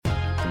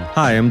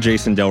Hi, I'm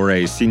Jason Del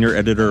Rey, Senior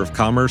Editor of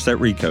Commerce at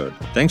Recode.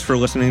 Thanks for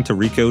listening to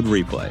Recode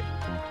Replay.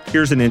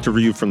 Here's an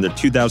interview from the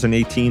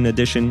 2018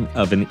 edition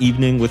of An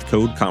Evening with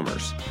Code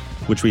Commerce,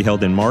 which we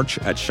held in March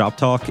at Shop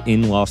Talk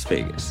in Las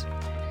Vegas.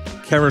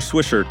 Kara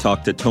Swisher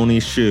talked to Tony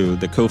Xu,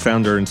 the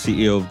co-founder and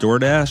CEO of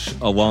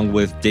DoorDash, along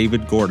with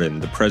David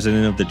Gordon, the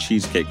president of the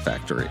Cheesecake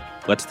Factory.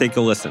 Let's take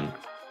a listen.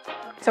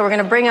 So we're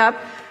going to bring up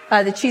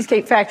the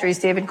Cheesecake Factory's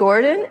David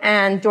Gordon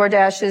and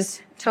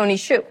DoorDash's Tony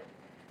Xu.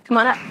 Come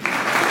on up.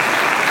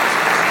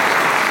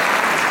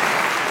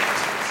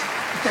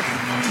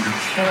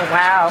 Oh,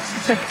 wow.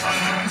 Is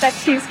that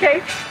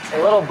cheesecake?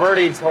 A little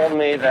birdie told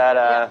me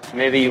that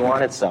maybe you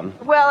wanted some.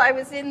 Well, I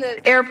was in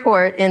the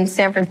airport in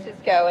San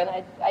Francisco, and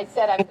I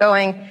said I'm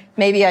going.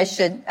 Maybe I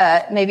should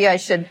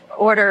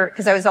order,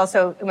 because I was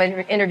also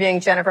interviewing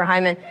Jennifer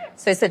Hyman.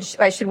 So I said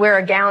I should wear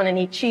a gown and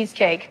eat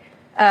cheesecake.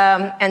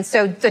 And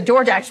so the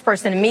DoorDash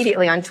person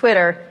immediately on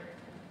Twitter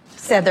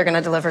said they're going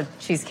to deliver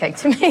cheesecake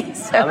to me.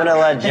 So. I'm going to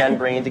let Jen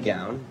bring you the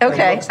gown.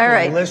 Okay, all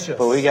right. Delicious.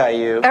 But we got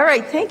you. All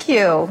right, thank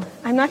you.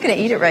 I'm not going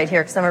to eat it right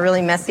here because I'm a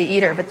really messy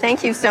eater, but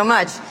thank you so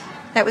much.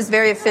 That was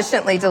very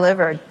efficiently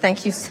delivered.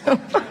 Thank you so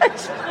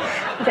much.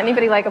 Would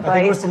anybody like a bite? I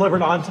think it was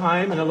delivered on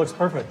time, and it looks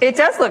perfect. It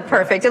does look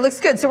perfect. It looks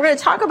good. So we're going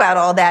to talk about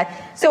all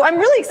that. So I'm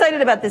really excited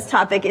about this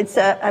topic. It's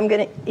I'm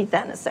going to eat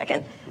that in a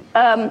second.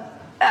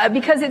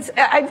 Because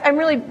I'm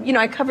really,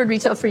 I covered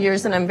retail for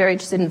years, and I'm very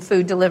interested in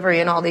food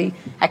delivery and all the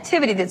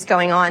activity that's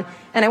going on.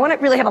 And I want to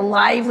really have a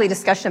lively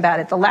discussion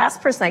about it. The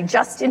last person I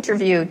just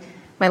interviewed,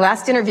 my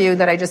last interview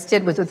that I just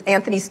did was with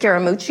Anthony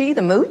Scaramucci,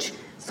 the Mooch.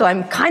 So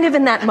I'm kind of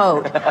in that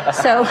mode.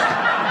 So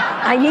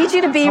I need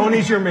you to be...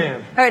 Tony's your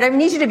man. All right, I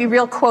need you to be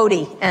real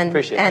quotey and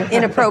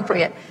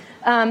inappropriate.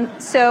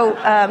 So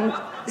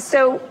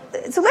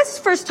let's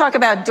first talk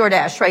about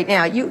DoorDash right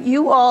now.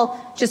 You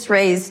all just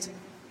raised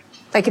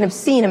like an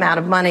obscene amount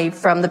of money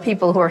from the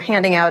people who are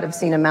handing out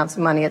obscene amounts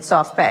of money at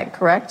SoftBank,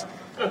 correct?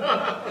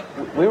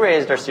 We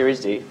raised our Series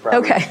D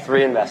from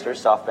three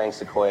investors, SoftBank,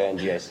 Sequoia, and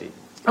GIC.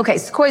 Okay,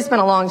 Sequoia's been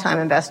a long-time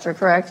investor,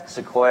 correct?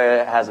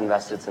 Sequoia has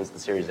invested since the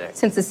Series A.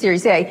 Since the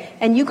Series A.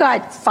 And you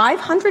got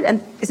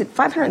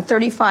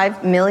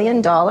 $535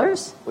 million?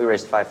 We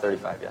raised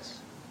 535, yes.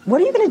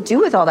 What are you going to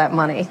do with all that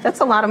money? That's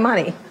a lot of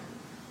money.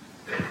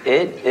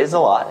 It is a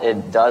lot.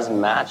 It does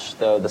match,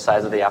 though, the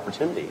size of the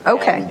opportunity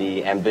and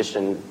the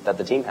ambition that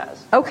the team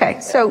has.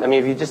 Okay, so... I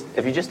mean,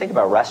 if you just think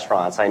about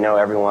restaurants, I know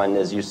everyone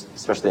is used,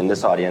 especially in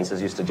this audience,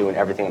 is used to doing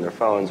everything on their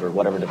phones or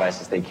whatever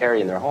devices they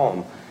carry in their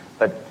home.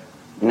 But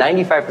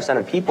 95%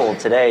 of people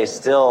today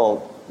still,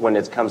 when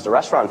it comes to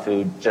restaurant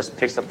food, just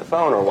picks up the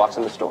phone or walks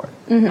in the store.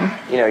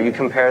 Mm-hmm. You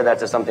compare that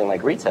to something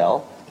like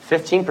retail,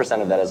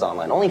 15% of that is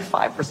online. Only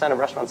 5% of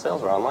restaurant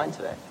sales are online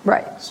today.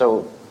 Right.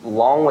 So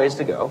long ways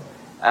to go.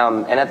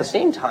 And at the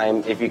same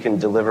time, if you can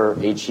deliver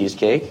a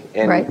cheesecake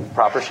in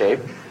proper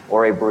shape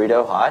or a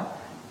burrito hot,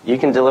 you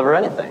can deliver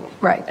anything.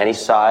 Right. Any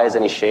size,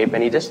 any shape,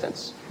 any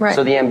distance. Right.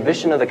 So the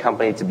ambition of the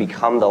company to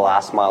become the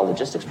last mile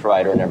logistics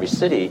provider in every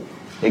city,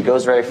 it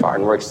goes very far.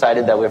 And we're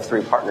excited that we have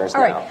three partners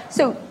now. All right.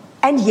 So,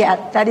 and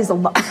yet, that is a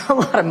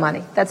lot of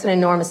money. That's an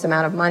enormous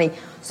amount of money.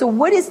 So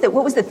what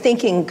was the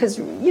thinking? Because,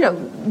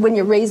 when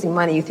you're raising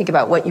money, you think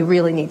about what you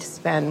really need to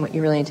spend, what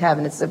you really need to have,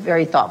 and it's not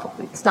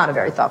a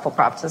very thoughtful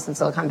process in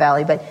Silicon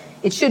Valley, but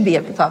it should be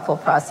a thoughtful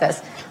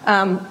process.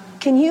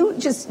 Can you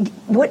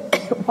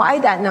why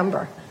that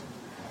number?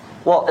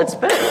 Well, it's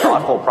been a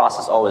thoughtful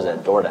process always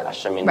at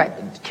DoorDash. I mean,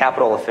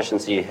 capital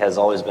efficiency has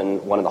always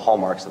been one of the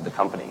hallmarks of the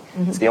company.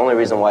 Mm-hmm. It's the only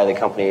reason why the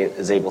company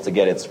is able to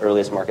get its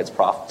earliest markets to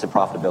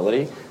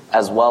profitability,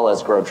 as well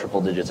as grow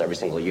triple digits every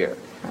single year.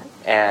 Right.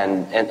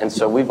 And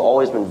so we've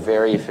always been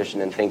very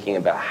efficient in thinking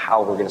about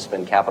how we're going to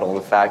spend capital.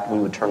 In fact, we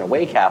would turn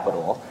away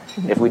capital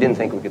if we didn't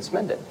think we could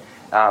spend it.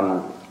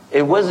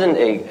 It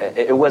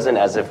wasn't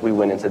as if we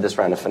went into this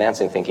round of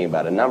financing thinking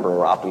about a number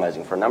or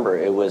optimizing for a number.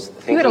 It was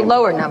thinking... You had a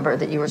lower number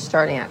that you were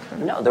starting at.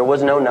 No, there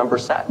was no number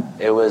set.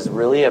 It was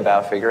really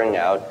about figuring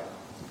out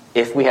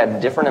if we had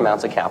different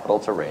amounts of capital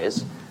to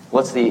raise,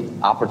 what's the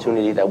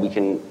opportunity that we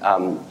can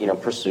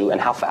pursue,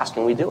 and how fast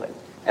can we do it?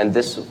 And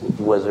this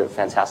was a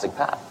fantastic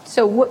path.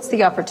 So what's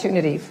the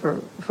opportunity for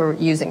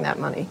using that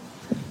money?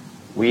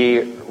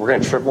 We're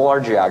going to triple our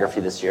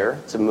geography this year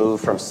to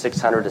move from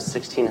 600 to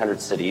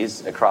 1,600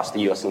 cities across the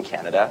U.S. and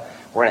Canada.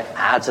 We're going to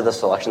add to the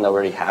selection that we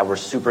already have. We're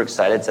super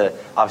excited to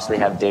obviously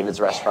have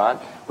David's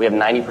Restaurant. We have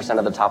 90%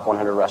 of the top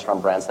 100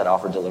 restaurant brands that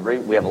offer delivery.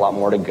 We have a lot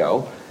more to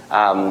go.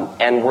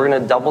 And we're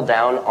going to double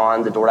down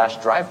on the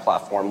DoorDash Drive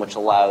platform, which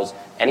allows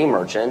any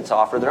merchant to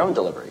offer their own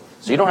delivery.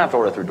 So you don't have to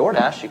order through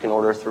DoorDash. You can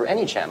order through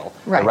any channel.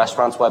 Right. The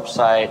restaurant's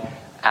website,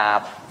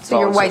 app, so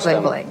you're white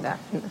labeling that.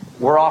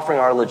 We're offering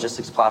our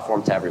logistics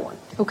platform to everyone.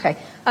 Okay.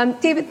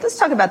 David, let's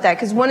talk about that,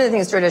 because one of the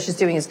things DoorDash is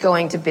doing is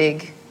going to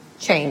big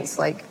chains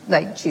like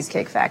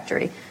Cheesecake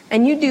Factory.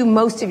 And you do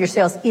most of your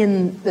sales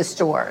in the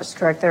stores,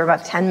 correct? They're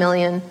about 10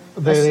 million.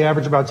 They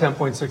average about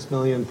 10.6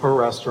 million per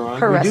restaurant.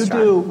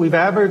 We've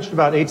averaged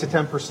about 8 to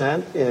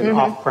 10% in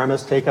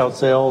off-premise takeout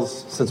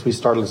sales since we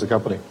started as a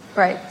company.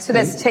 Right. So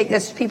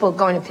that's people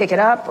going to pick it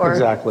up, or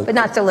exactly, but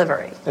not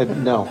delivery.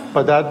 No,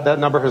 but that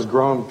number has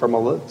grown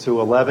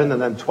to 11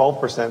 and then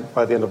 12%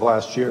 by the end of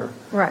last year.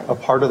 Right. A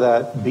part of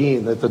that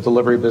being that the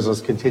delivery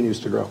business continues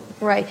to grow.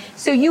 Right.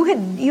 So you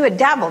had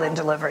dabbled in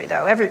delivery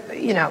though.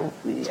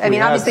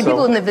 Obviously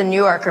people who live in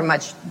New York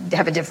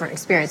have a different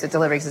experience with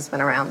delivery because it's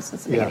been around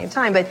since the beginning of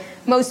time. But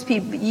most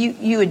people,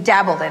 you had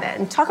dabbled in it.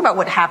 And talk about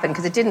what happened,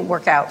 because it didn't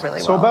work out really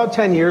well. So about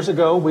 10 years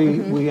ago,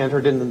 we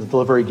entered into the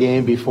delivery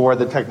game before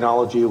the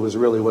technology was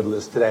really what it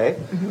is today.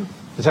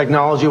 The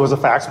technology was a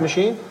fax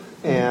machine,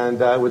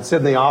 and it would sit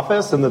in the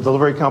office, and the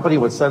delivery company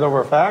would send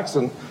over a fax,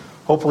 and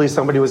hopefully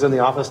somebody was in the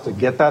office to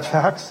get that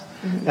fax,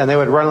 and they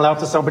would run it out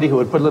to somebody who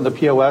would put it in the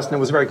POS, and it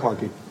was very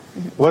clunky.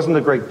 It wasn't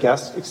a great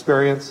guest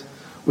experience.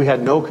 We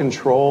had no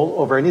control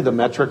over any of the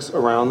metrics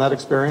around that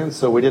experience,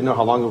 so we didn't know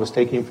how long it was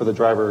taking for the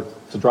driver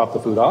to drop the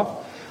food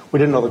off. We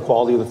didn't know the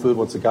quality of the food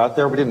once it got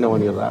there. We didn't know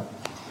any of that.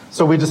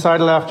 So we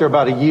decided after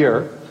about a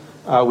year,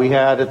 we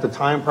had at the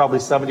time probably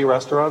 70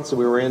 restaurants, so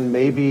we were in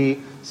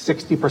maybe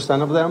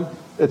 60% of them.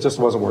 It just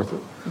wasn't worth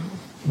it.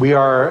 We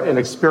are an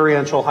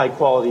experiential,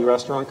 high-quality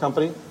restaurant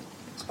company.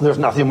 There's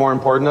nothing more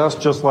important to us,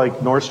 just like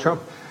Nordstrom,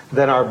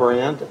 than our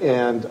brand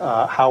and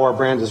how our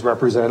brand is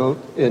represented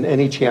in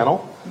any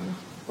channel.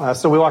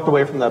 So we walked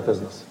away from that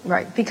business.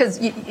 Right, because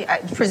I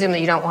presume that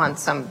you don't want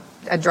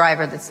a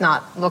driver that's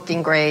not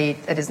looking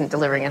great, that isn't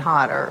delivering it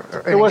hot,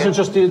 or it wasn't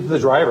just the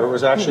driver. It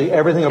was actually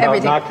everything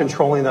about not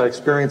controlling that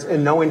experience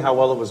and knowing how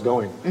well it was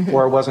going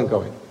or it wasn't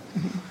going.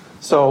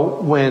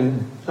 So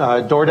when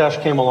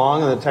DoorDash came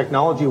along and the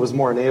technology was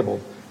more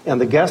enabled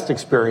and the guest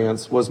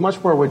experience was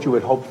much more what you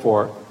would hope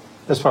for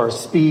as far as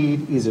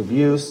speed, ease of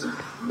use,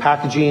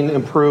 packaging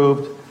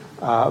improved,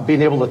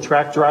 being able to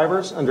track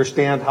drivers,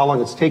 understand how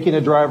long it's taking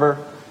a driver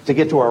to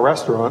get to our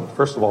restaurant,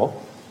 first of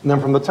all, and then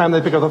from the time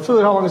they pick up the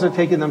food, how long is it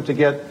taking them to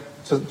get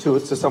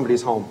to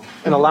somebody's home?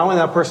 And allowing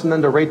that person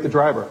then to rate the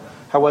driver.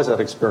 How was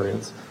that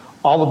experience?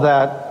 All of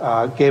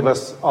that gave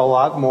us a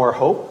lot more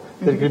hope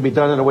that it could be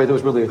done in a way that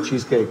was really in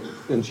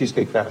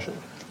cheesecake fashion.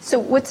 So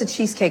what's a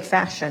cheesecake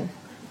fashion?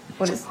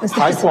 What is this?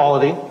 High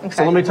quality. Okay.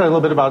 So let me tell you a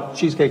little bit about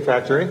Cheesecake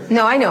Factory.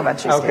 No, I know about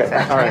Cheesecake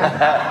Factory. All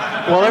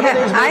right. Well,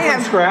 everything's made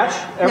from scratch.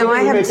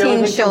 I have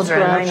teen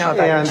children. I know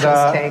about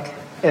cheesecake.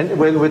 And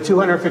with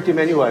 250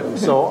 menu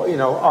items. So,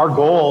 our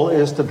goal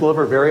is to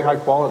deliver very high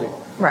quality.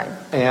 Right.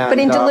 But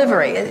in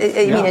delivery,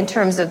 I mean, in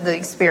terms of the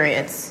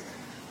experience,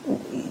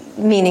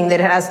 meaning that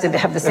it has to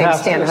have the same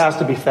standards. It has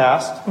to be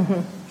fast.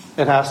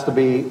 It has to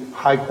be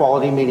high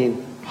quality,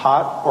 meaning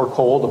hot or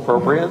cold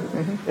appropriate.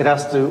 It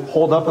has to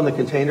hold up in the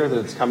container that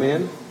it's come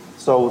in.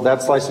 So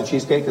that slice of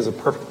cheesecake is a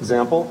perfect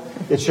example.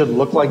 It should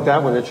look like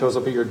that when it shows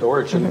up at your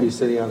door. It shouldn't be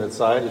sitting on its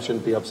side. It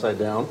shouldn't be upside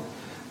down.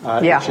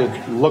 It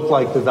should look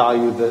like the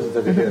value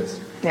that it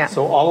is. Yeah.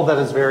 So all of that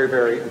is very,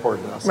 very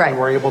important to us. Right. And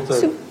we're able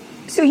to...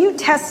 So you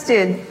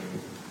tested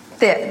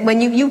that.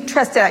 When you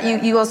tested out,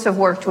 you also have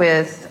worked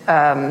with...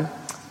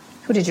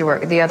 who did you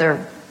work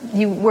with?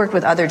 You worked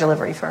with other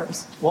delivery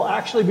firms. Well,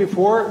 actually,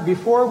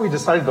 before we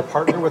decided to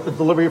partner with the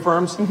delivery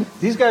firms,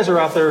 these guys are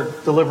out there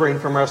delivering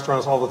from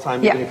restaurants all the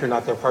time, even if you're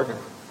not their partner.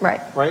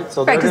 Right. Right?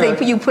 So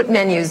because you put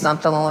menus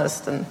up on the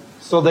list.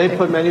 So they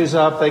put menus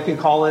up. They can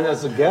call in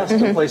as a guest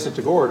and place it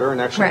to order and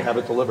actually have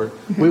it delivered.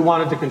 We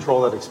wanted to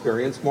control that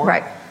experience more.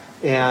 Right.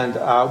 And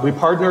we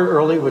partnered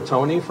early with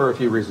Tony for a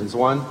few reasons.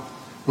 One,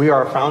 we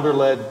are a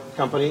founder-led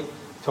company.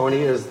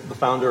 Tony is the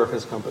founder of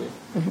his company.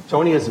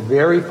 Tony is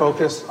very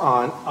focused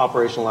on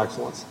operational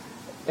excellence.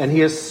 And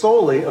he is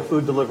solely a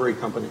food delivery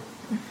company.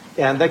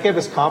 And that gave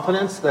us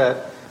confidence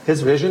that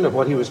his vision of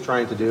what he was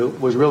trying to do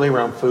was really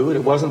around food.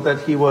 It wasn't that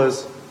he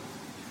was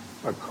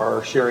a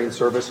car sharing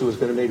service who was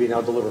going to maybe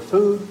now deliver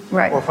food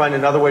or find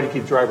another way to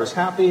keep drivers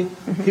happy.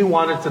 He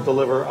wanted to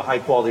deliver a high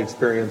quality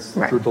experience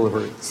through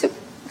delivery. So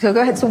go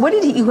ahead. So what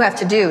did you have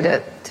to do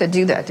to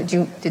do that?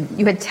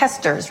 You had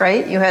testers,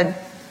 right? You had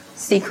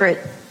secret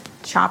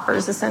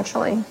shoppers,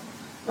 essentially.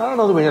 I don't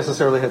know that we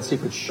necessarily had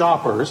secret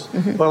shoppers,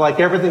 but like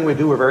everything we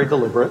do, we're very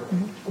deliberate.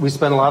 We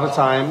spend a lot of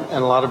time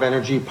and a lot of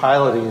energy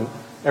piloting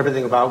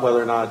everything about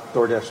whether or not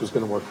DoorDash was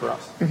going to work for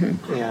us.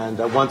 And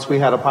once we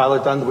had a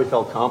pilot done that we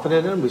felt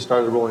confident in, we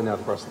started rolling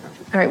out across the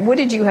country. All right. What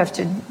did you have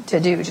to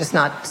do? Just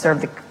not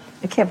serve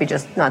it can't be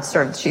just not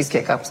serve the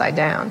cheesecake upside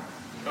down.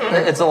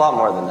 It's a lot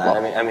more than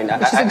that.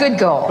 Which is a good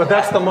goal. But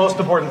that's the most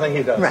important thing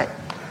he does.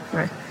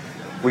 Right.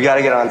 We got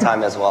to get on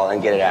time as well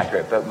and get it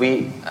accurate. But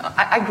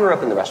I grew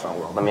up in the restaurant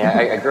world.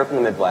 I grew up in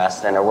the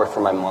Midwest, and I worked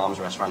for my mom's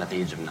restaurant at the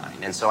age of 9.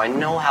 And so I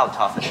know how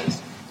tough it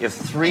is. You have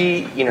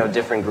three,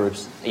 different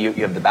groups. You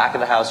have the back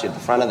of the house, you have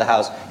the front of the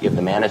house, you have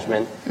the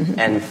management,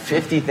 and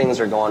 50 things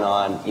are going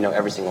on,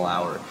 every single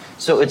hour.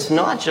 So it's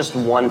not just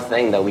one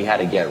thing that we had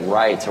to get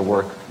right to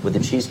work with the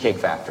Cheesecake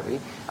Factory.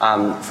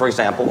 For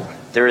example,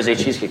 There is a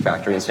Cheesecake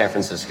Factory in San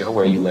Francisco,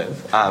 where you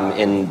live,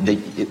 in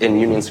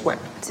Union Square.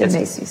 It's in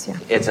Macy's, yeah.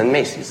 It's in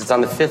Macy's. It's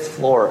on the 5th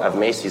floor of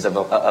Macy's, of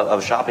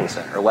a shopping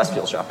center,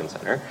 Westfield Shopping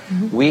Center.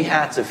 Mm-hmm. We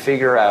had to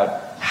figure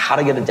out how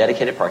to get a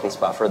dedicated parking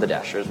spot for the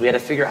Dashers. We had to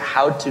figure out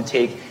how to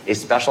take a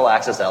special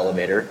access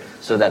elevator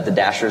so that the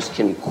Dashers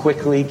can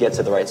quickly get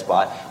to the right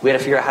spot. We had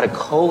to figure out how to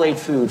collate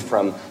food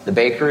from the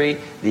bakery,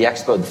 the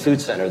expo, the food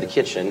center, the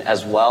kitchen,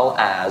 as well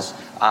as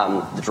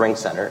the drink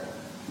center.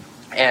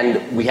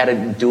 And we had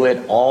to do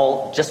it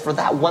all just for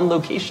that one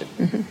location.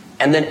 Mm-hmm.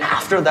 And then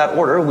after that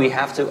order, we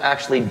have to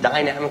actually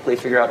dynamically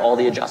figure out all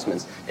the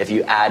adjustments. If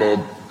you added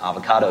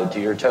avocado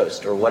to your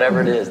toast or whatever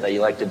it is that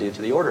you like to do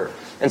to the order.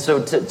 And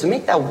so to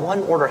make that one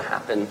order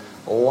happen,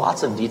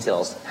 lots of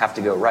details have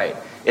to go right.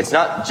 It's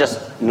not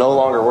just no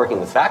longer working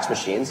with fax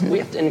machines. Mm-hmm. We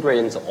have to integrate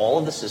into all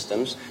of the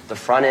systems, the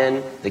front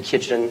end, the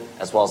kitchen,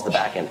 as well as the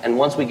back end. And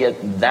once we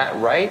get that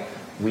right,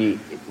 we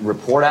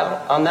report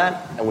out on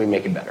that and we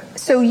make it better.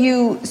 So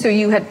you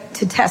had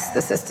to test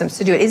the systems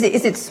to do it.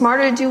 Is it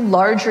smarter to do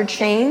larger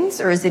chains,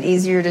 or is it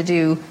easier to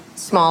do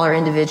smaller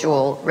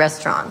individual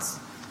restaurants?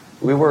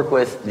 We work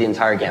with the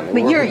entire gamut.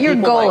 But your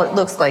goal, it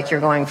looks like you're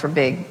going for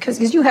big,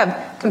 because you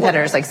have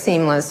competitors like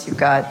Seamless, you've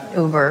got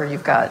Uber,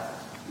 you've got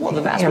Well,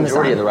 the vast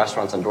majority of the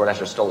restaurants on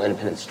DoorDash are still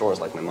independent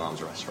stores, like my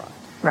mom's restaurant.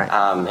 Right.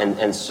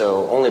 And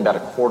so only about a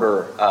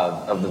quarter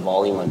of the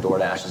volume on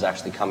DoorDash is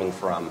actually coming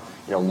from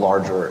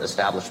larger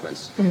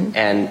establishments. Mm-hmm.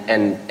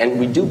 And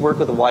we do work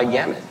with a wide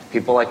gamut.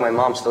 People like my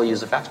mom still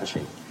use a fax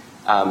machine.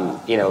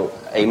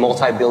 A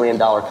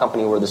multi-billion-dollar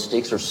company where the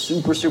stakes are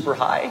super, super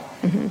high,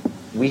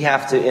 mm-hmm. we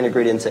have to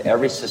integrate into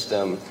every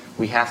system.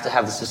 We have to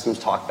have the systems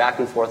talk back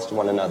and forth to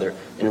one another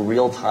in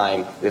real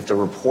time. We have to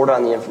report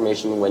on the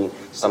information when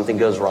something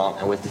goes wrong,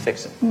 and we have to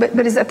fix it.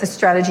 But is that the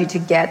strategy to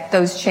get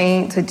those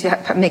chains,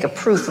 to make a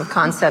proof of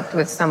concept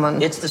with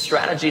someone? It's the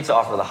strategy to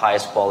offer the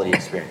highest quality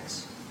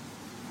experience.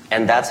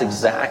 And that's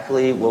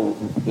exactly what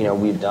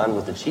we've done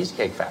with the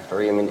Cheesecake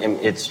Factory. I mean,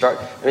 it's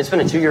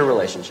been a 2-year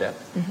relationship.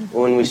 Mm-hmm.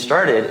 When we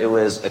started, it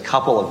was a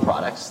couple of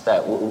products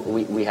that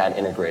we had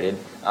integrated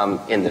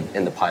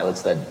in the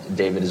pilots that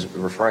David is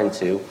referring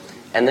to,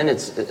 and then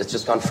it's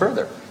just gone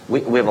further.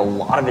 We have a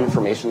lot of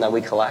information that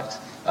we collect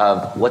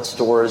of what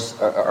stores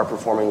are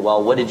performing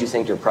well. What did you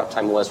think your prep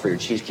time was for your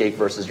cheesecake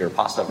versus your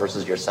pasta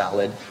versus your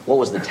salad? What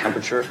was the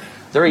temperature?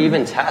 There are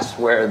even tests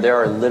where there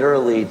are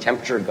literally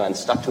temperature guns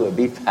stuck to a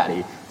beef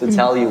patty to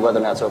tell you whether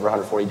or not it's over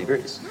 140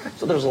 degrees.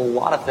 So there's a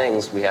lot of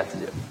things we have to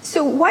do.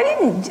 So why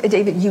didn't,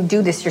 David, you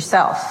do this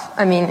yourself?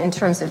 I mean, in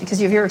terms of, because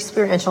you have your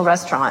experiential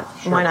restaurant,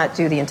 sure. Why not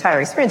do the entire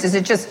experience? Is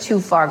it just too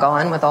far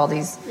gone with all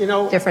these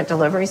different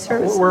delivery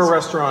services? We're a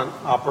restaurant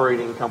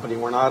operating company.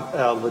 We're not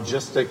a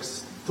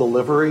logistics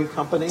delivery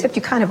company. Except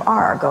you kind of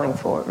are going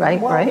forward,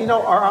 right? Well, right?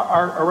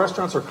 Our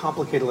restaurants are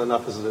complicated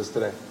enough as it is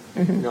today.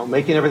 Mm-hmm.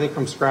 Making everything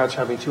from scratch,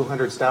 having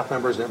 200 staff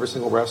members in every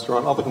single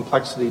restaurant, all the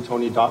complexity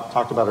Tony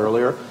talked about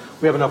earlier.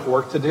 We have enough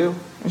work to do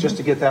just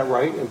to get that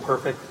right and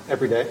perfect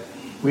every day.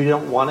 We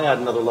don't want to add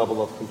another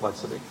level of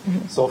complexity.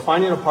 Mm-hmm. So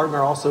finding a partner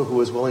also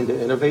who is willing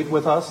to innovate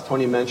with us.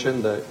 Tony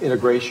mentioned the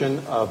integration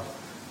of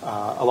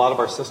a lot of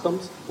our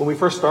systems. When we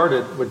first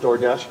started with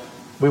DoorDash,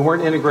 we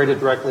weren't integrated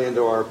directly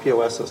into our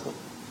POS system.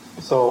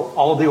 So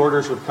all of the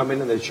orders would come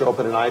in and they'd show up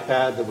in an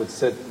iPad that would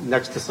sit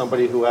next to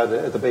somebody who had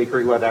at the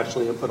bakery who had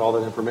actually input all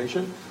that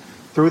information.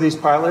 Through these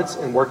pilots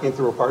and working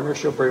through a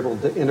partnership, we're able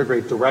to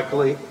integrate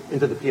directly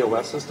into the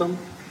POS system.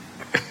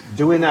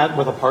 Doing that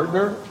with a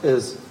partner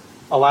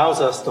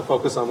allows us to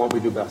focus on what we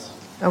do best.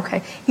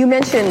 Okay. You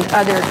mentioned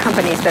other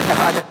companies that have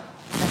other things.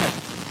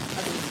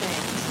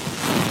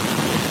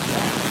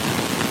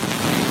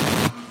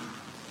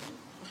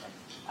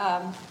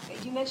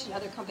 You mentioned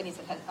other companies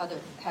that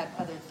had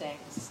other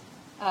things,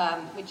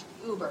 which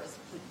Uber is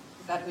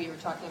that who you were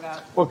talking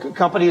about? Well,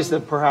 companies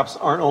that perhaps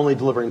aren't only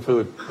delivering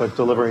food, but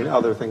delivering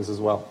other things as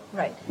well.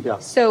 Right. Yeah.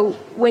 So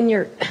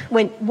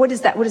what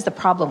is the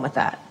problem with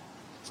that?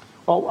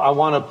 Well, I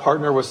want to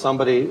partner with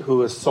somebody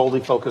who is solely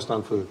focused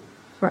on food.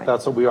 Right.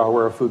 That's what we are.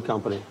 We're a food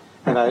company.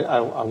 And I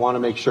want to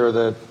make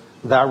sure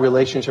that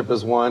relationship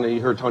is one. And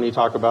you heard Tony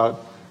talk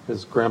about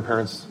his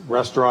grandparents'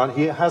 restaurant.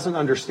 He has an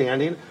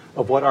understanding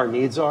of what our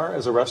needs are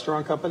as a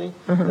restaurant company,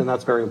 and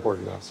that's very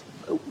important to us.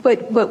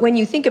 But when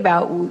you think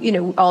about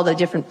all the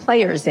different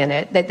players in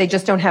it, that they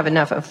just don't have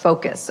enough of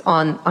focus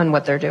on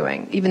what they're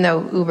doing, even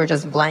though Uber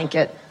doesn't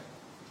blanket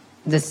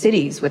the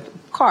cities with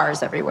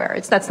cars everywhere.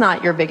 That's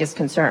not your biggest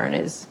concern,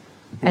 as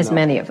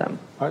many of them.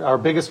 Our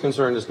biggest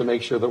concern is to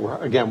make sure that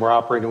we're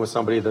operating with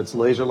somebody that's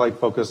laser-like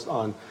focused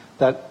on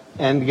that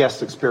end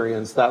guest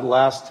experience, that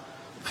last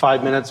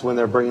 5 minutes when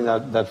they're bringing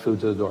that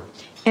food to the door.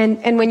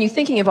 And when you're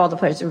thinking of all the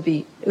players, there would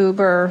be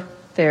Uber,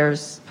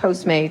 there's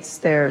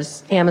Postmates,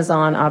 there's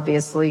Amazon,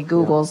 obviously,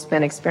 Google's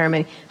been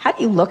experimenting. How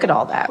do you look at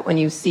all that when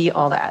you see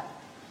all that?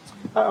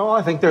 Well,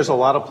 I think there's a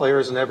lot of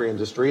players in every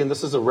industry, and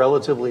this is a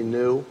relatively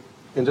new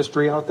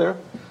industry out there.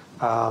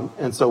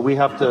 And so we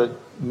have to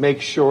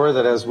make sure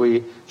that as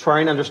we try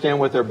and understand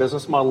what their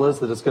business model is,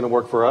 that it's going to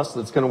work for us,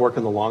 that it's going to work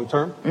in the long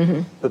term,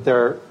 that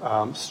they're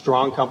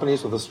strong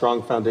companies with a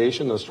strong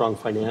foundation, a strong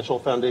financial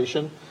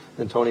foundation.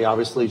 And Tony,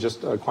 obviously,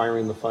 just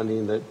acquiring the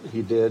funding that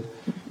he did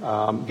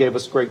gave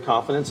us great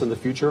confidence in the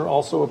future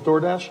also of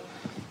DoorDash.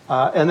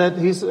 And that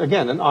he's,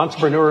 again, an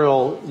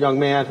entrepreneurial young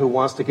man who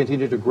wants to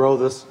continue to grow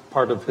this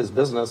part of his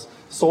business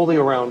solely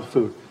around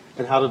food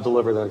and how to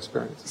deliver that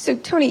experience. So,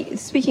 Tony,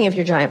 speaking of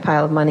your giant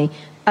pile of money,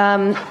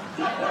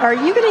 are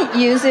you going to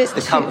use it? It's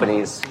the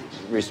company's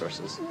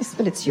resources. Yes,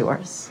 but it's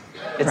yours.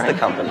 It's right? the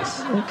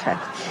company's.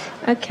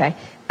 Okay.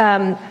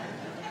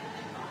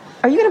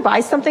 Are you going to buy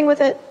something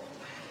with it?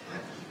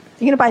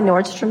 Are you going to buy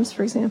Nordstrom's,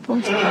 for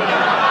example?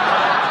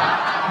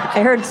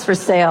 I heard it's for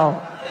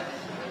sale.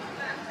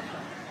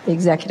 The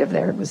executive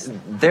there was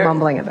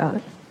mumbling about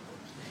it.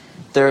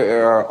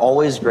 There are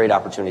always great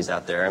opportunities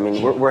out there. I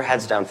mean, we're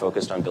heads down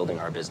focused on building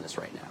our business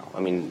right now. I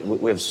mean,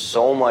 we have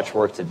so much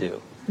work to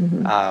do.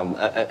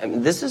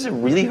 This is a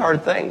really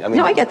hard thing. I mean,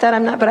 no, I get that.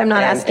 I'm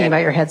not asking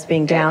about your heads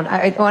being down.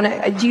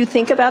 Do you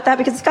think about that?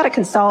 Because it's got to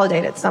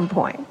consolidate at some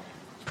point.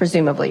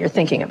 Presumably, you're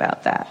thinking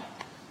about that.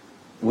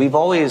 We've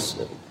always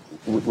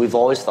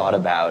thought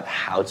about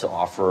how to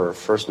offer,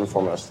 first and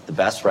foremost, the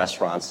best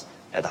restaurants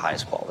at the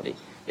highest quality.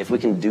 If we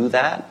can do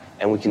that,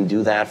 and we can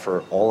do that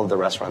for all of the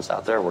restaurants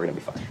out there, we're going to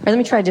be fine. All right, let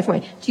me try a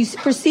different way. Do you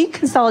foresee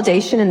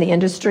consolidation in the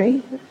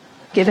industry,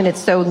 given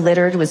it's so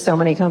littered with so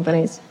many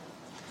companies?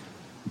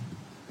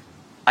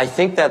 I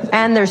think that...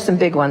 And there's some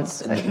big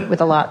ones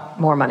with a lot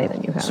more money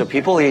than you have. So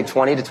people eat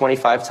 20 to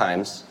 25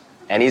 times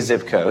any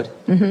zip code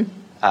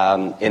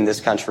in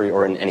this country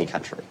or in any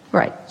country.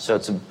 Right. So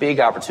it's a big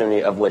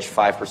opportunity, of which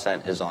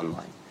 5% is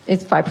online.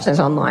 It's 5%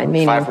 online,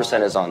 meaning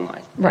 5% is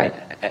online, right?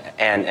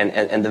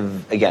 And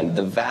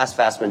the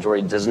vast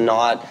majority does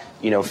not,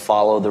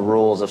 follow the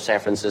rules of San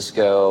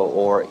Francisco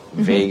or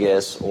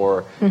Vegas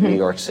or New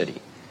York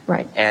City,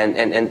 right?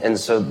 And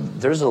so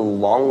there's a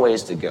long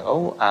ways to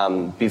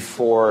go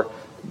before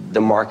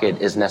the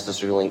market is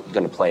necessarily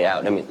going to play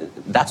out. I mean,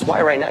 that's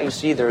why right now you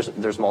see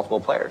there's multiple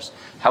players.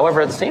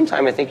 However, at the same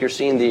time, I think you're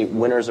seeing the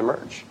winners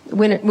emerge.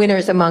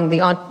 Winners among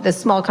the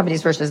small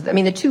companies versus,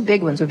 the two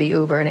big ones would be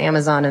Uber and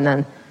Amazon, and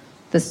then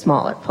the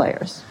smaller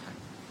players.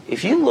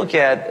 If you look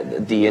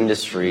at the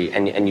industry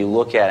and you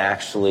look at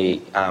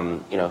actually,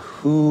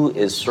 who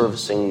is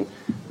servicing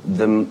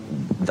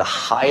the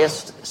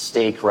highest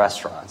stake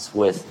restaurants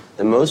with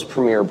the most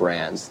premier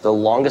brands, the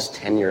longest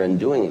tenure in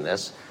doing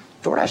this,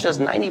 DoorDash has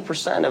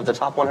 90% of the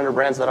top 100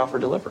 brands that offer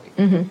delivery.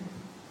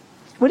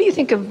 What do you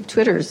think of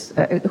Twitter's?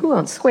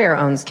 Square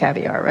owns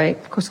Caviar, right?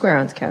 Square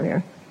owns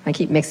Caviar. I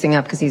keep mixing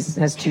up because he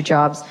has two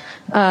jobs.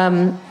 How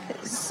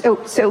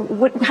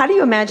do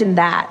you imagine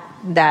that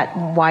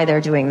why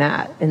they're doing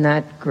that in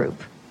that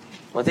group?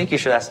 Well, I think you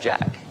should ask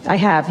Jack. I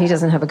have. He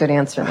doesn't have a good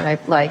answer that I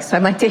like, so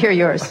I'd like to hear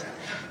yours.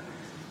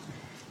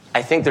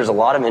 I think there's a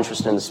lot of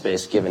interest in the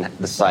space given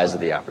the size of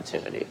the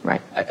opportunity.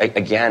 Right.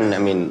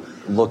 Again,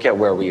 look at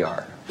where we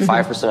are.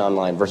 5%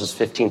 online versus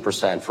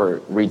 15%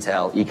 for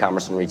retail,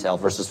 e-commerce and retail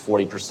versus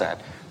 40%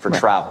 for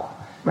travel.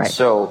 Right.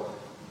 So,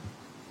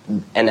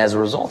 and as a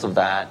result of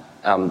that,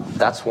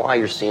 that's why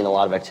you're seeing a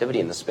lot of activity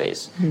in the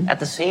space. At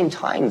the same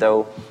time,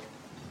 though,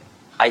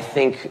 I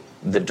think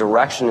the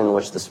direction in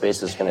which the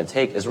space is going to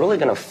take is really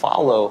going to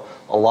follow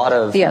a lot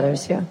of the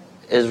others,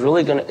 it's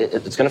going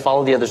to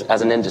follow the others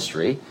as an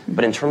industry,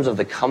 but in terms of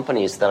the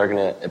companies that are going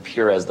to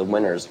appear as the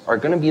winners are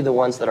going to be the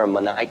ones that are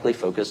maniacally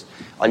focused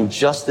on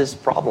just this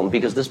problem,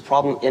 because this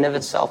problem in of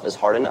itself is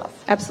hard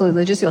enough.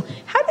 Absolutely, logistical.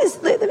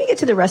 Let me get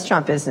to the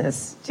restaurant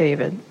business,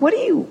 David.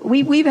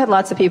 We've had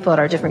lots of people at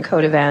our different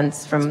code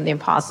events from the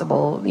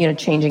impossible,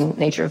 changing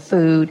nature of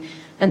food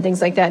and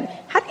things like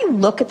that. How do you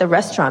look at the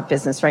restaurant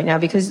business right now?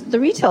 Because the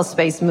retail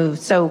space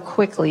moves so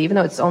quickly, even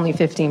though it's only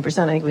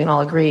 15%, I think we can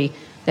all agree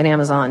that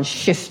Amazon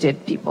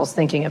shifted people's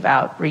thinking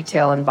about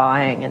retail and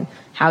buying and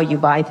how you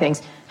buy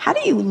things. How do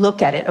you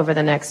look at it over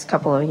the next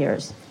couple of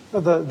years?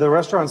 The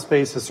restaurant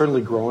space has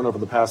certainly grown over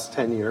the past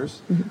 10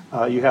 years.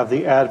 You have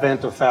the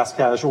advent of fast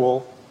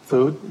casual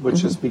food,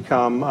 which has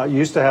become, you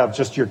used to have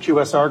just your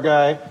QSR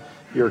guy,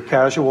 your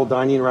casual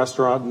dining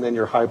restaurant, and then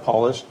your high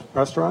polished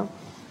restaurant.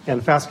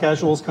 And fast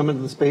casuals come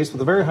into the space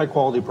with a very high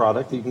quality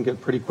product that you can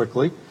get pretty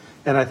quickly.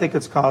 And I think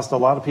it's caused a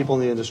lot of people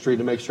in the industry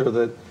to make sure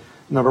that,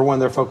 number one,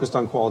 they're focused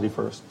on quality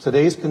first.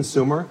 Today's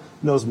consumer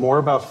knows more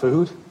about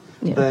food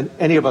than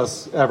any of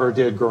us ever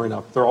did growing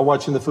up. They're all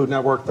watching the Food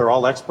Network. They're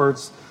all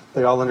experts.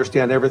 They all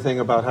understand everything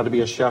about how to be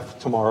a chef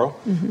tomorrow.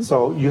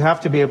 So you have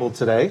to be able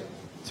today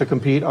to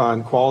compete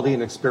on quality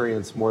and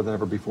experience more than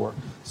ever before.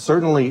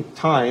 Certainly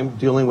time,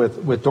 dealing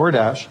with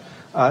DoorDash,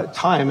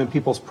 time and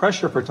people's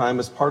pressure for time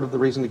is part of the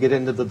reason to get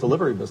into the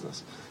delivery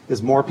business,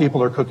 is more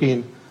people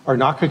are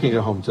not cooking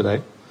at home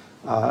today.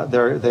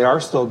 They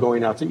are still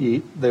going out to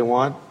eat. They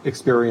want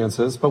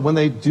experiences. But when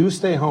they do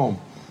stay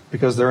home,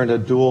 because they're in a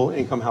dual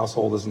income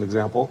household, as an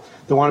example.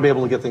 They want to be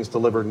able to get things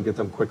delivered and get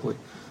them quickly.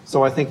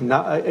 So I think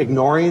not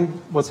ignoring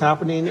what's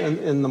happening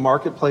in the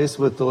marketplace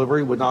with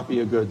delivery would not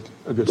be a good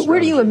strategy. Where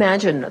do you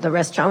imagine the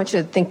restaurant? I want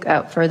you to think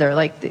out further,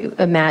 like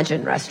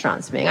imagine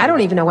restaurants being. I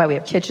don't even know why we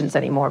have kitchens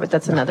anymore, but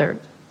that's another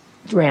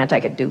rant I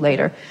could do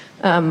later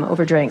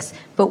over drinks.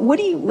 But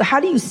how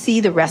do you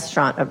see the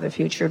restaurant of the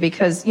future?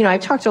 Because,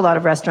 I've talked to a lot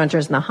of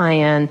restaurateurs in the high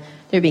end.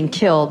 They're being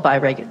killed by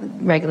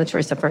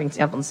regulatory stuff. For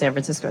example, in San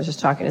Francisco, I was just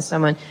talking to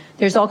someone.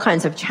 There's all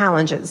kinds of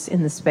challenges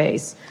in the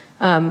space.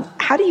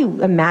 How do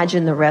you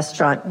imagine the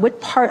restaurant?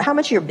 How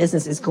much of your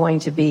business is going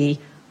to be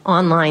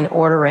online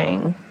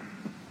ordering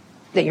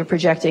that you're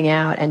projecting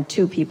out and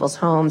to people's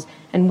homes?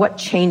 And what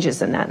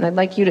changes in that? And I'd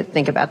like you to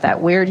think about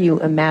that. Where do you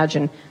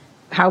imagine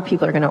how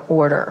people are going to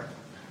order?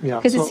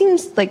 Because it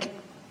seems like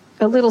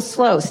a little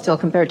slow still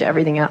compared to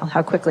everything else,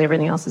 how quickly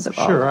everything else is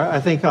evolving. Sure.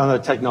 I think on the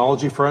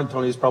technology front,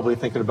 Tony's probably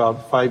thinking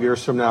about 5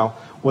 years from now,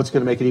 what's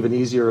going to make it even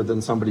easier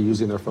than somebody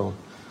using their phone.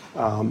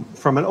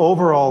 From an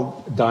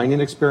overall dining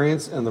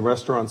experience and the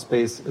restaurant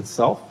space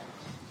itself,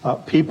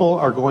 people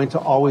are going to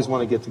always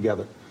want to get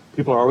together.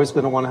 People are always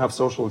going to want to have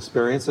social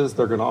experiences.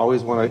 They're going to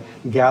always want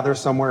to gather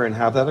somewhere and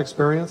have that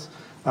experience.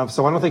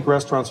 So I don't think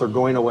restaurants are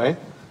going away.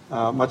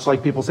 Much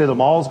like people say the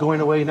mall's going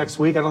away next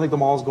week, I don't think the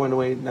mall's going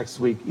away next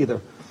week either.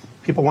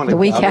 People want to the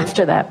week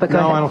after that, but go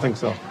ahead. No, I don't think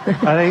so.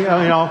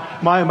 I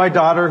think my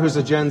daughter, who's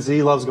a Gen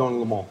Z, loves going to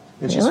the mall,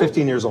 and she's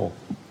 15 years old,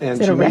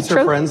 and she meets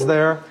her friends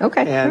there.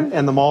 Okay.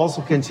 And the malls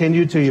will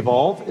continue to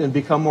evolve and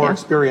become more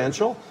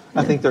experiential.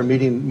 I think they're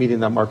meeting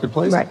that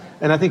marketplace, right.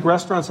 And I think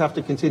restaurants have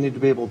to continue to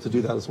be able to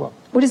do that as well.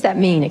 What does that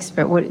mean?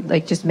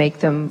 Just make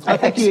them? I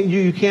think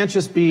you can't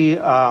just be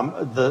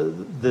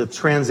the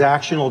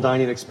transactional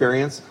dining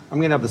experience. I'm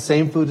going to have the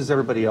same food as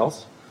everybody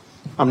else.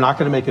 I'm not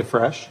going to make it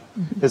fresh.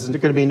 Mm-hmm. There's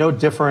going to be no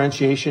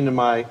differentiation in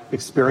my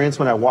experience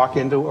when I walk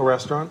into a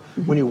restaurant.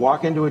 Mm-hmm. When you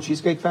walk into a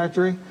Cheesecake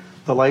Factory,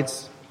 the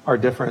lights are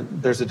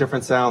different. There's a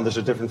different sound. There's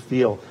a different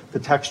feel. The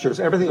textures,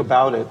 everything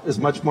about it is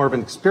much more of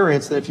an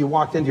experience than if you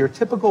walked into your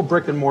typical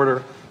brick and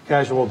mortar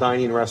casual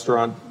dining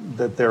restaurant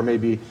that there may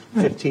be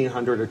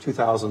 1,500 or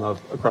 2,000 of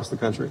across the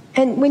country.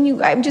 And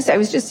I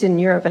was just in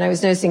Europe, and I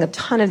was noticing a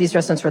ton of these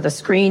restaurants where the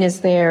screen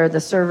is there,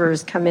 the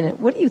servers come in.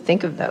 What do you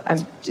think of that?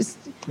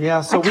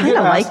 So we get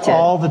asked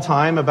all the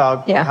time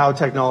about how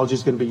technology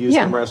is going to be used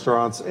in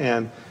restaurants,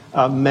 and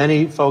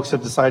many folks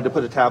have decided to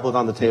put a tablet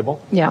on the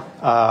table.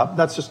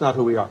 That's just not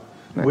who we are.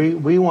 Right.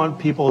 We want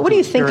people to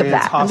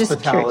experience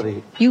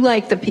hospitality. You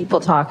like the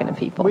people talking to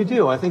people. We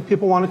do. I think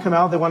people want to come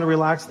out, they want to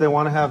relax, they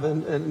want to have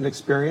an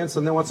experience,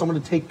 and they want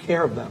someone to take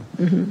care of them.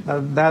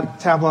 Mm-hmm. That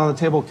tablet on the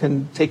table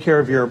can take care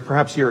of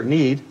perhaps your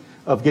need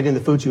of getting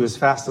the food to you as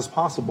fast as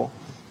possible,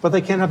 but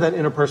they can't have that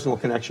interpersonal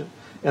connection.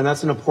 And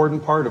that's an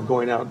important part of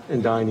going out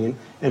and dining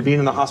and being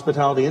in the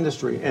hospitality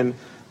industry. And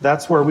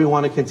that's where we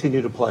want to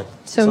continue to play.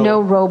 So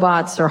no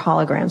robots or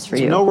holograms for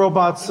you? No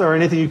robots or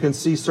anything you can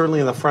see, certainly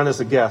in the front as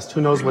a guest.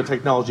 Who knows what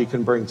technology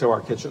can bring to our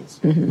kitchens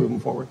moving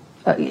forward.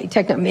 In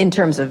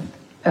terms of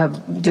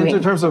doing...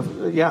 In terms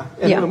of,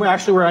 And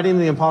actually, we're adding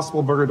the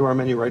Impossible Burger to our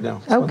menu right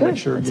now. So good. Make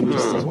sure you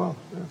use it as well.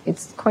 Yeah.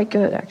 It's quite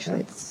good,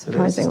 actually. It's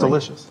surprisingly. It's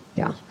delicious.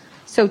 Yeah.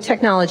 So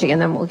technology,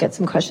 and then we'll get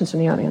some questions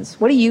from the audience.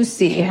 What do you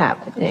see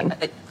happening?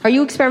 Are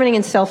you experimenting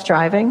in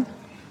self-driving?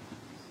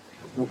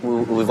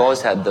 We've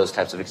always had those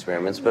types of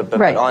experiments, but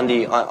right. on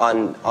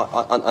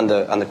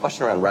the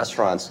question around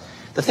restaurants,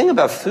 the thing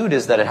about food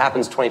is that it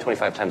happens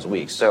 20-25 times a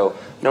week. So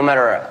no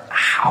matter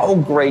how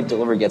great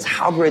delivery gets,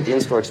 how great the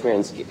in-store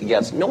experience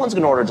gets, no one's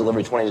going to order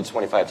delivery 20 to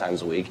 25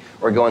 times a week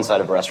or go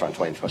inside of a restaurant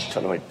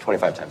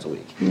 25 times a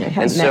week. You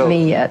haven't met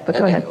me yet, but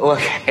go ahead.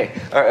 Okay,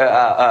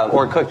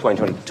 or cook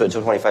 20 to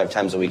 25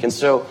 times a week, and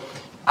so.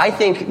 I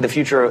think the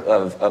future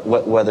of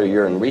whether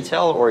you're in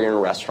retail or you're in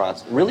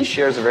restaurants really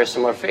shares a very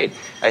similar fate.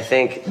 I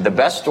think the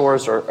best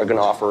stores are going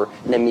to offer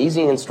an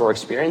amazing in-store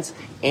experience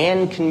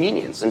and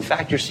convenience. In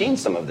fact, you're seeing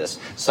some of this.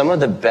 Some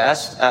of the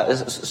best,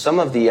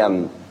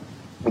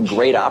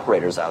 great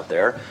operators out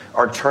there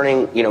are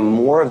turning,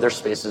 more of their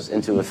spaces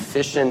into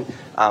efficient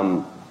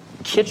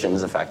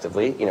kitchens,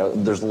 effectively.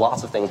 There's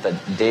lots of things that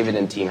David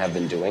and team have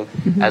been doing,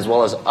 as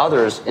well as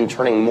others in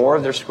turning more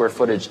of their square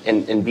footage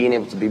and being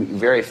able to be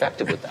very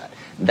effective with that.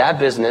 That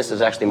business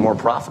is actually more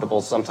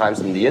profitable sometimes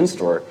than the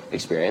in-store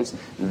experience.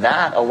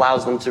 That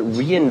allows them to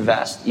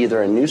reinvest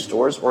either in new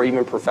stores or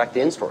even perfect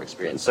the in-store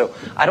experience. So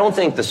I don't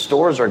think the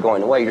stores are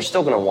going away. You're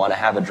still going to want to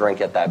have a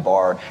drink at that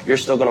bar. You're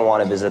still going to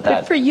want to visit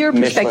that. But for your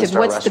perspective,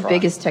 what's restaurant. The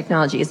biggest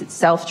technology? Is it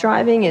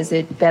self-driving? Is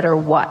it better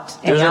what?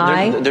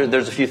 AI?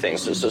 There's a few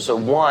things. So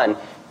one,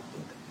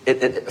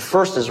 it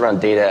first is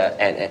around data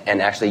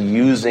and actually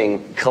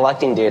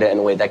collecting data in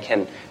a way that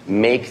can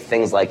make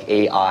things like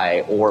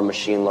AI or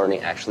machine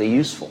learning actually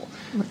ususeful.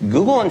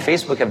 Google and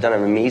Facebook have done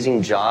an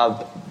amazing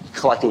job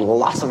collecting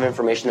lots of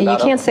information about.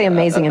 You can't say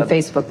amazing in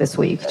Facebook this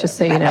week, just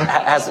so you know.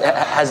 Has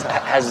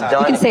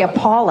done. You can say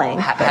appalling.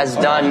 Has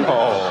done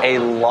a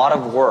lot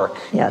of work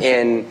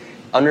in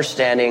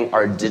understanding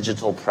our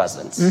digital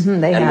presence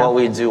and what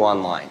we do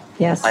online.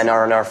 Yes. And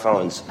on our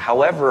phones.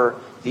 However,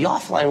 the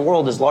offline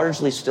world is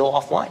largely still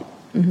offline.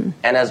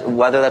 And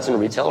whether that's in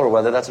retail or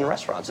whether that's in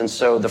restaurants. And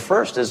so the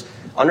first is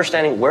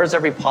understanding where's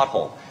every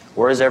pothole,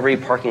 where is every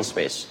parking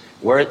space,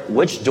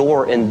 which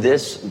door in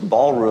this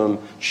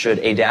ballroom should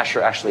a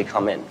Dasher actually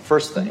come in,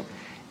 first thing.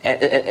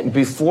 And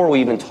before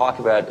we even talk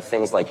about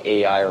things like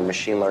AI or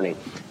machine learning.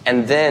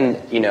 And then,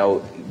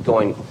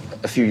 going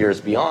a few years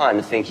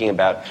beyond, thinking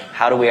about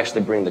how do we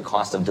actually bring the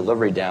cost of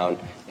delivery down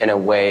in a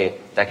way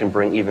that can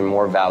bring even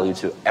more value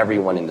to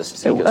everyone in this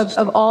ecosystem.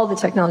 So of all the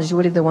technologies,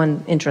 what did the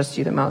one interest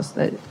you the most,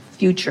 the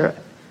future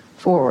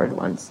forward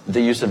ones?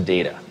 The use of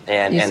data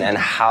and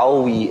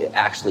how we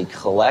actually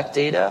collect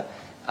data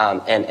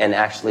and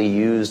actually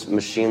use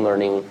machine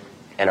learning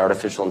and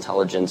artificial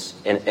intelligence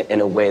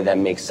in a way that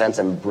makes sense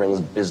and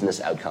brings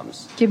business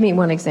outcomes. Give me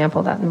one example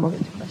of that and we'll get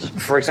to the question.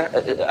 For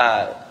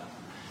example,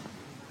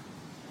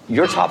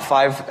 your top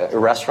 5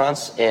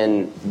 restaurants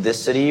in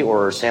this city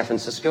or San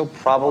Francisco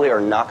probably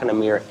are not going to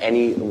mirror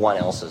anyone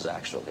else's,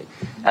 actually.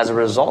 As a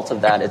result of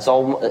that, it's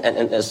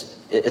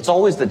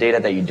always the data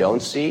that you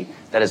don't see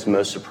that is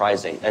most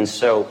surprising. And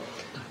so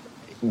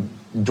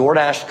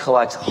DoorDash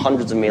collects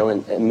hundreds of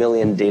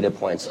million data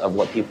points of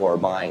what people are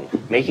buying,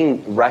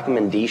 making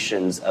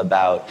recommendations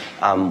about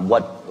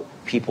what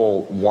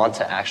people want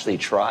to actually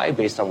try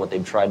based on what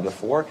they've tried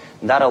before.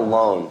 That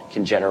alone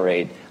can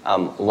generate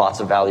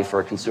lots of value for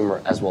a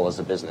consumer as well as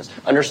a business.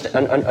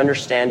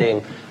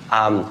 Understanding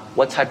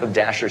what type of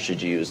Dasher should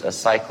you use, a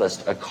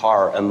cyclist, a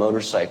car, a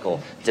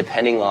motorcycle,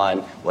 depending on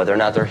whether or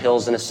not there are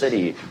hills in a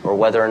city or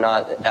whether or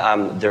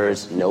not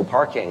there's no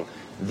parking.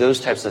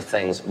 Those types of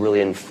things really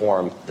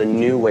inform the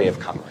new way of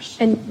commerce.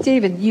 And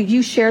David,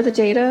 you share the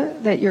data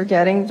that you're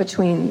getting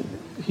between...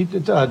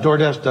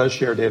 DoorDash does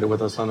share data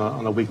with us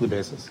on a weekly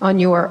basis. On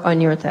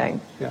your thing.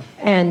 Yeah.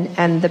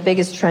 And the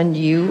biggest trend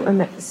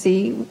you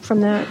see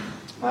from that?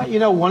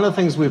 One of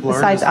the things we've learned...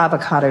 Besides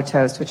avocado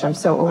toast, which I'm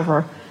so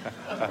over.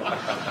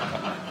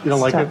 You don't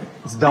like it?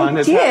 It's done.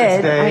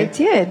 I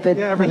did, but...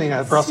 Yeah, everything.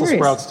 Brussels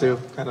sprouts, too.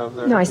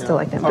 No, I still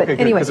like them. Okay, but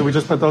anyway. because we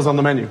just put those on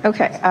the menu.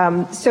 Okay.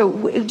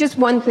 So just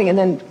one thing, and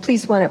then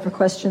please line up for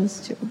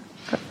questions, too.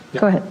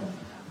 Go ahead.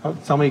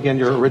 Tell me again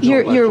your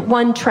original question. Your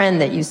one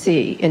trend that you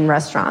see in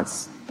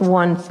restaurants, the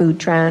one food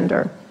trend,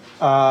 or...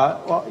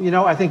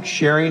 I think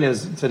sharing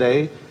is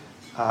today,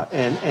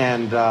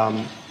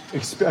 again,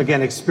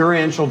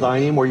 experiential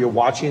dining, where you're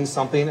watching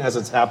something as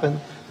it's happened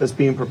that's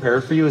being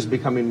prepared for you, is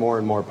becoming more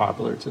and more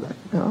popular today.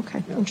 Oh,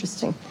 okay. Yeah.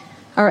 Interesting.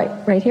 All right,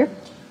 right here.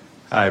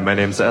 Hi, my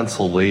name's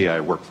Ansel Lee. I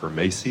work for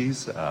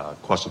Macy's.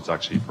 Question's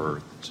actually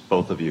for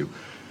both of you.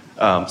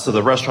 So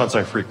the restaurants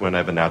I frequent, I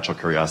have a natural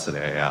curiosity.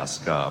 I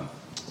ask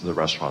the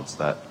restaurants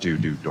that do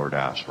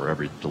DoorDash or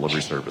every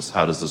delivery service,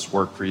 how does this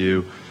work for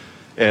you?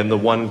 And the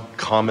one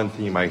common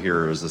theme I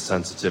hear is the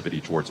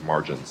sensitivity towards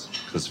margins,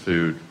 because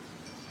food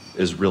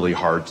is really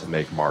hard to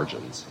make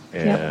margins,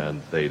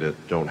 and they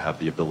don't have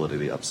the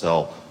ability to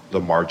upsell the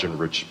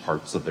margin-rich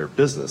parts of their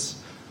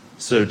business.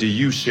 So do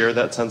you share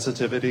that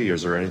sensitivity?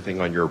 Is there anything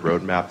on your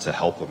roadmap to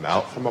help them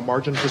out from a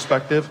margin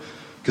perspective?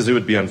 Because it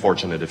would be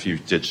unfortunate if you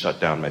did shut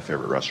down my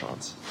favorite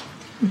restaurants.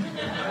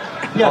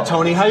 Yeah,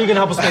 Tony, how are you going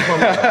to help us make more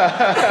money?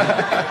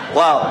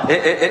 Well,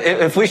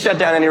 if we shut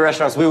down any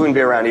restaurants, we wouldn't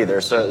be around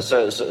either. So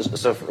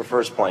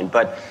first point.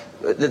 But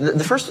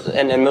the first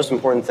and most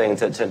important thing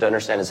to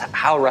understand is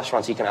how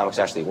restaurants' economics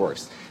actually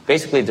works.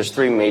 Basically, there's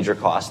 3 major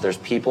costs. There's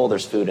people,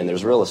 there's food, and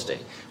there's real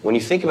estate. When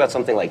you think about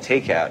something like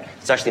takeout,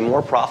 it's actually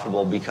more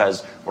profitable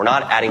because we're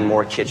not adding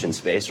more kitchen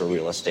space or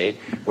real estate.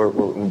 We're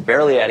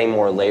barely adding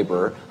more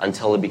labor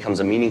until it becomes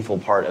a meaningful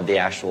part of the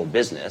actual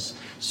business.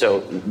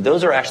 So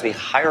those are actually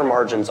higher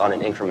margins on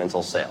an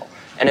incremental sale.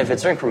 And if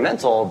it's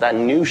incremental, that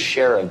new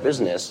share of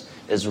business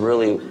is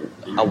really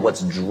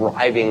what's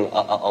driving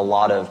a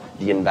lot of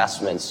the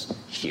investments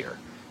here.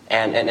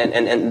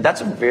 And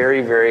that's a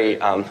very, very,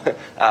 I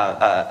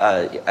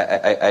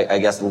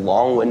guess,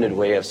 long-winded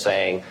way of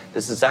saying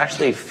this is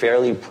actually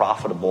fairly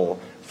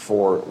profitable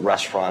for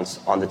restaurants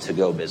on the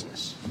to-go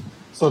business.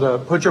 So to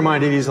put your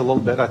mind at ease a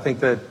little bit, I think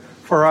that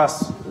for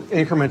us,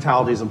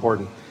 incrementality is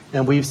important.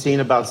 And we've seen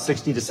about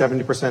 60 to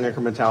 70%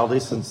 incrementality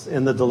since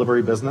in the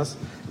delivery business.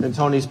 And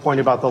Tony's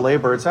point about the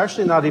labor, it's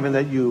actually not even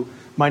that you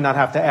might not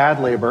have to add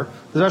labor.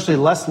 There's actually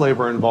less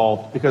labor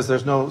involved because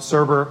there's no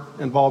server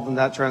involved in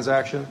that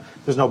transaction.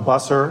 There's no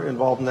busser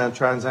involved in that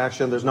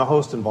transaction. There's no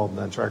host involved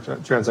in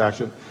that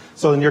transaction.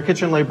 So in your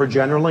kitchen labor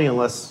generally,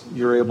 unless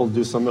you're able to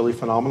do some really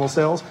phenomenal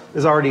sales,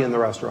 is already in the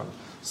restaurant.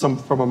 So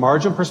from a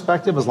margin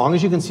perspective, as long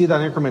as you can see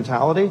that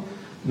incrementality,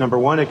 number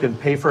one, it can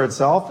pay for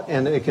itself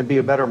and it can be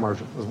a better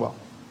margin as well.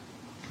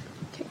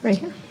 Right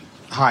here.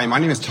 Hi, my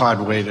name is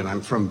Todd Wade, and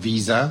I'm from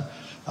Visa.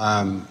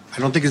 I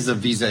don't think it's a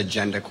Visa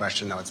agenda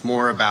question, though. It's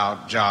more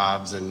about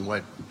jobs and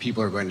what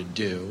people are going to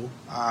do.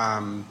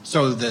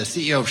 So the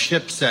CEO of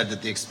Shipt said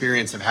that the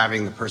experience of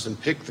having the person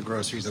pick the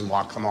groceries and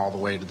walk them all the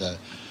way to the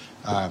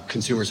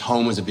consumer's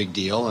home was a big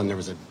deal, and there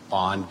was a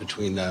bond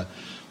between the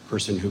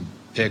person who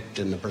picked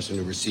and the person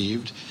who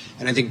received.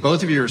 And I think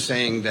both of you are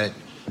saying that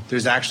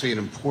there's actually an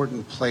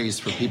important place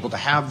for people to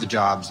have the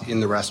jobs in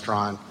the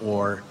restaurant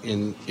or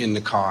in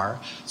the car.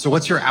 So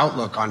what's your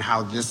outlook on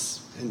how this,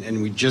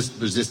 and we just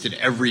resisted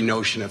every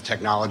notion of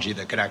technology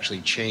that could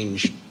actually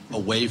change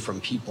away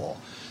from people.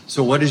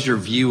 So what is your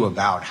view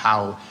about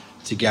how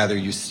together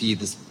you see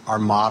this, our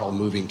model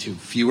moving to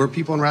fewer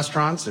people in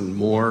restaurants and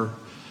more,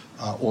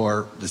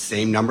 or the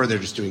same number, they're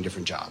just doing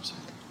different jobs?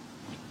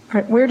 All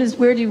right, where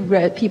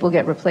do people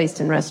get replaced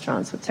in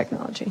restaurants with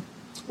technology?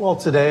 Well,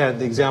 today,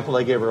 the example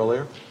I gave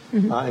earlier,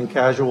 in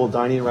casual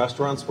dining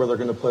restaurants where they're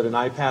going to put an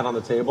iPad on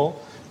the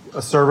table,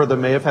 a server that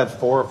may have had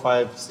 4 or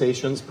 5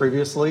 stations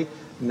previously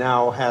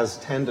now has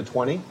 10 to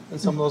 20 in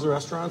some of those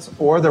restaurants,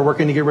 or they're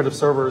working to get rid of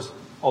servers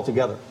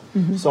altogether.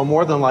 So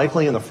more than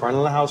likely in the front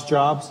of the house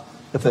jobs,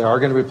 if they are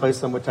going to replace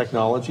them with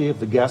technology, if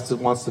the guest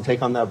wants to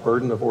take on that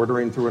burden of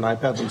ordering through an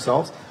iPad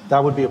themselves,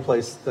 that would be a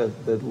place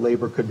that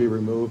labor could be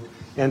removed.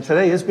 And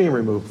today is being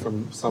removed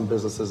from some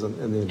businesses in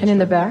the industry. And in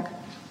the back?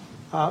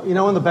 In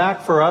the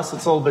back for us,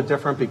 it's a little bit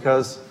different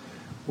because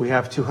we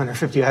have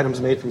 250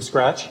 items made from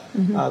scratch.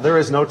 There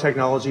is no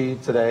technology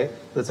today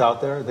that's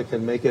out there that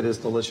can make it as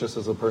delicious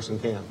as a person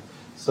can.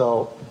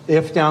 So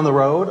if down the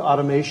road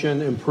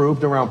automation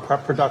improved around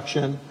prep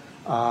production,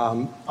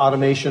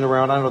 automation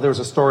around, I don't know, there was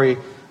a story,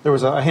 there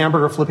was a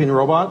hamburger flipping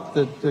robot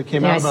that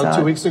came out about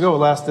 2 weeks ago. It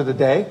lasted a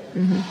day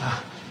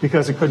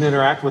because it couldn't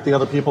interact with the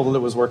other people that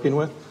it was working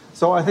with.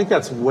 So I think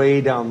that's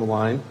way down the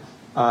line.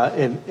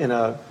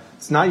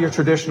 It's not your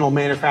traditional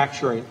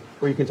manufacturing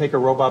where you can take a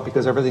robot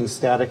because everything's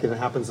static and it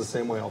happens the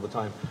same way all the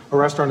time. A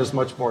restaurant is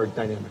much more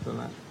dynamic than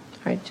that.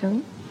 All right,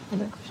 Tony,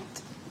 other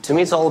questions? To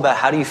me, it's all about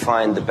how do you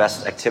find the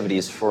best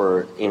activities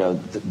for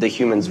the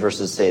humans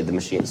versus, say, the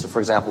machines. So, for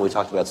example, we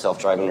talked about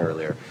self-driving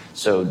earlier.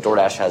 So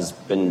DoorDash has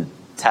been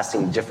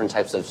testing different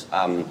types of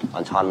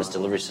autonomous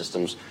delivery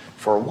systems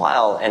for a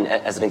while. And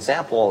as an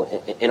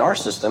example, in our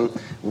system,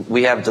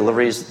 we have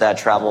deliveries that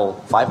travel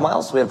 5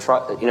 miles. We have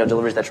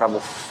deliveries that travel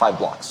 5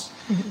 blocks.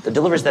 The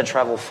deliveries that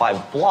travel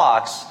 5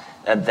 blocks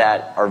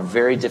that are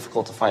very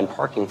difficult to find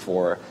parking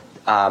for,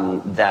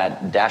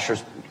 that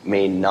Dashers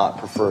may not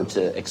prefer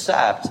to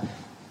accept,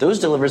 those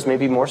deliveries may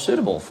be more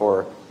suitable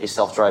for a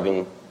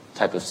self-driving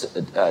type of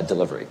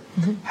delivery.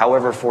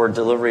 However, for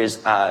deliveries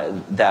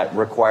that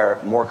require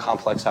more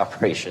complex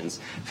operations,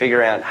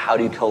 figuring out how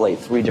do you collate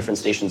 3 different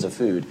stations of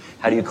food,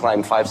 how do you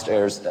climb 5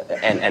 stairs,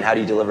 and how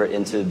do you deliver it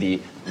into the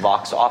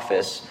Vox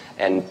office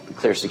and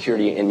clear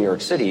security in New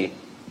York City,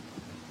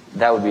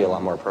 that would be a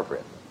lot more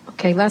appropriate.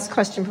 Okay, last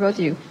question for both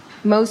of you.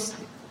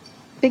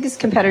 Biggest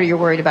competitor you're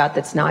worried about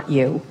that's not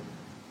you?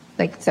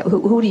 Like, so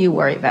who do you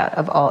worry about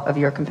of all of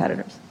your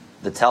competitors?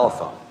 The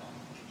telephone.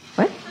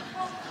 What?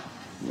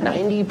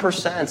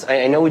 90%.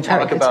 I know we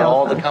talk about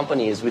all the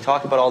companies. We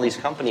talk about all these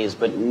companies,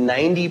 but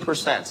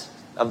 90%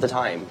 of the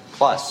time,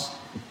 plus,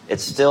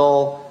 it's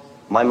still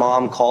my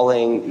mom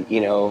calling,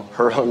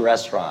 her own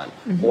restaurant,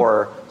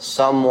 or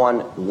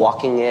someone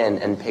walking in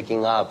and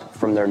picking up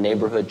from their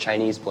neighborhood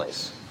Chinese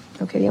place.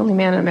 Okay, the only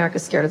man in America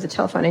scared of the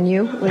telephone. And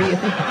you? What do you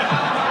think?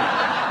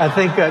 I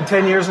think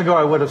 10 years ago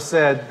I would have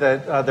said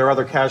that there are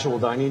other casual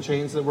dining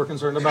chains that we're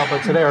concerned about,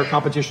 but today our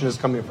competition is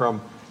coming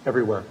from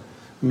everywhere.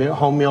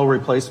 Home meal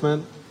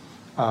replacement,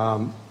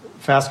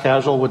 fast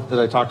casual that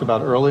I talked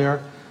about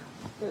earlier.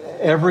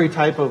 Every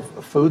type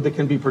of food that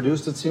can be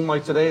produced, it seemed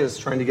like today, is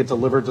trying to get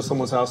delivered to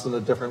someone's house in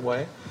a different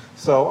way.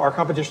 So our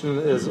competition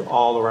is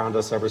all around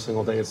us every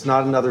single day. It's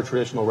not another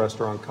traditional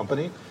restaurant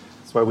company.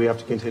 That's why we have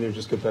to continue to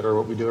just get better at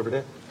what we do every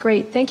day.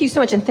 Great. Thank you so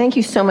much. And thank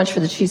you so much for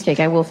the cheesecake.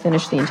 I will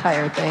finish the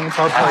entire thing. It's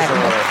our pleasure.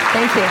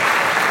 Thank you.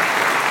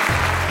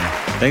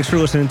 Thanks for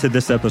listening to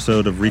this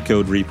episode of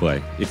Recode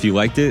Replay. If you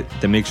liked it,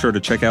 then make sure to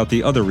check out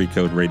the other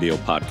Recode Radio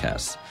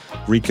podcasts,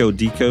 Recode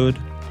Decode,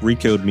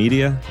 Recode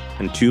Media,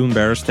 and Too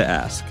Embarrassed to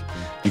Ask.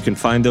 You can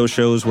find those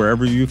shows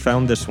wherever you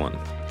found this one.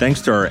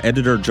 Thanks to our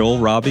editor, Joel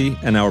Robbie,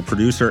 and our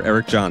producer,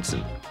 Eric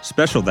Johnson.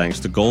 Special thanks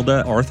to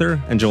Golda Arthur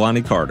and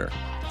Jelani Carter.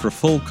 For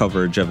full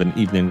coverage of An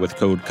Evening with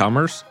Code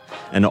Commerce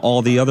and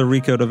all the other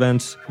Recode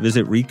events,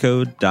 visit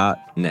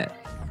recode.net.